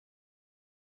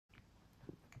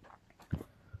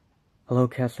Hello,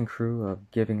 cast and crew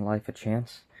of Giving Life a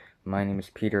Chance. My name is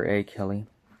Peter A. Kelly.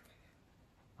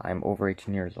 I'm over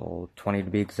 18 years old, 20 to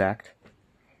be exact.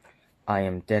 I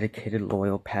am dedicated,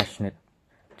 loyal, passionate,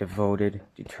 devoted,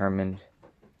 determined,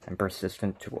 and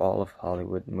persistent to all of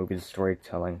Hollywood movies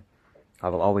storytelling. I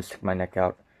will always stick my neck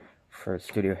out for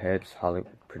studio heads,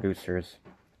 Hollywood producers,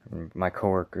 my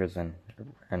coworkers, and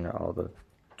all the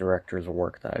directors'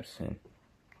 work that I've seen.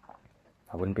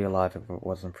 I wouldn't be alive if it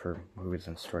wasn't for movies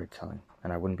and storytelling,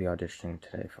 and I wouldn't be auditioning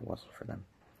today if it wasn't for them.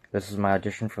 This is my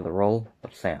audition for the role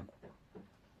of Sam.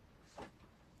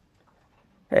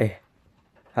 Hey,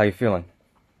 how you feeling?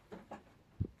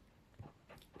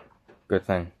 Good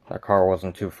thing that car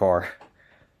wasn't too far.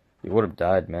 You would have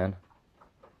died, man.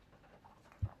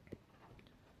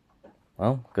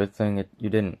 Well, good thing you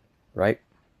didn't, right?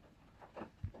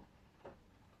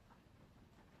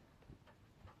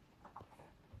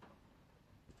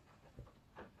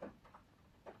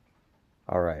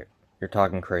 Alright, you're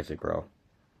talking crazy, bro.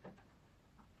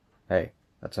 Hey,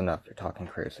 that's enough, you're talking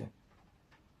crazy.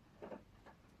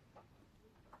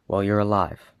 Well, you're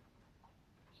alive.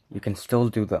 You can still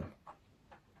do them.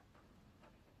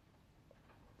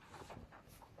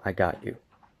 I got you.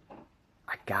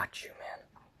 I got you,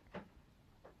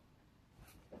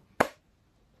 man.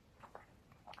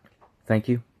 Thank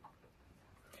you.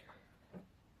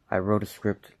 I wrote a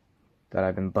script that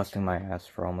I've been busting my ass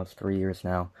for almost 3 years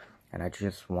now, and I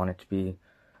just want it to be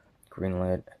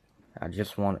greenlit. I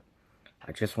just want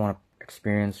an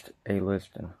experienced A-list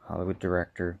and Hollywood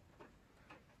director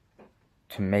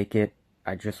to make it.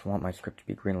 I just want my script to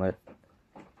be greenlit,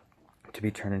 to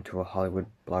be turned into a Hollywood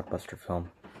blockbuster film.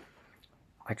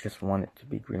 I just want it to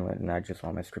be greenlit, and I just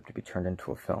want my script to be turned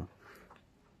into a film.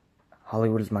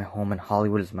 Hollywood is my home, and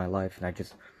Hollywood is my life, and I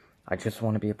just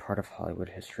want to be a part of Hollywood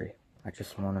history. I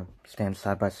just want to stand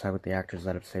side by side with the actors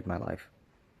that have saved my life.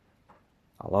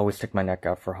 I'll always stick my neck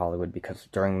out for Hollywood, because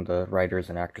during the writers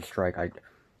and actors strike,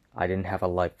 I didn't have a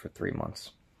life for 3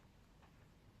 months.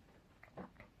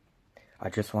 I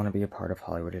just want to be a part of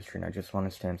Hollywood history, and I just want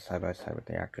to stand side by side with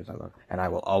the actors I love. And I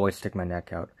will always stick my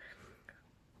neck out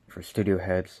for studio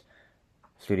heads,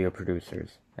 studio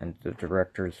producers, and the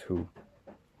directors who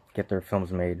get their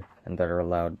films made and that are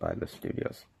allowed by the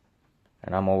studios.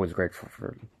 And I'm always grateful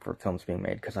for films being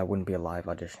made, because I wouldn't be alive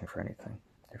auditioning for anything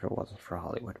if it wasn't for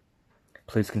Hollywood.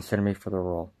 Please consider me for the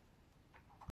role.